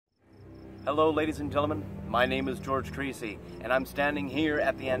Hello ladies and gentlemen, my name is GeorgeCrecy and I'm standing here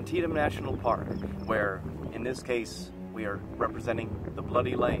at the Antietam National Park where, in this case, we are representing the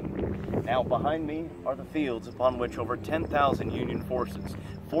Bloody Lane. Now behind me are the fields upon which over 10,000 Union forces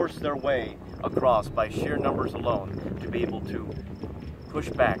forced their way across by sheer numbers alone to be able to push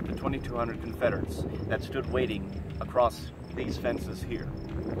back the 2,200 Confederates that stood waiting across these fences here.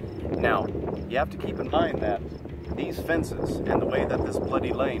 Now, you have to keep in mind that these fences and the way that this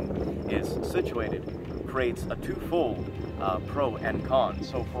Bloody Lane is situated creates a twofold pro and con.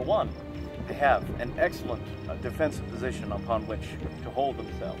 So for one, they have an excellent defensive position upon which to hold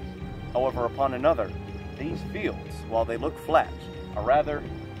themselves. However, upon another, these fields, while they look flat, are rather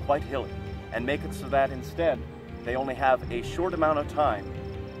quite hilly and make it so that instead they only have a short amount of time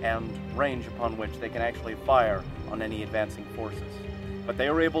and range upon which they can actually fire on any advancing forces. But they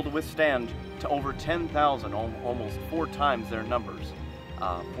were able to withstand to over 10,000, almost 4 times their numbers,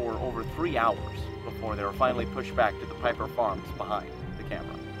 for over 3 hours before they were finally pushed back to the Piper Farms behind the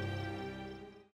camera.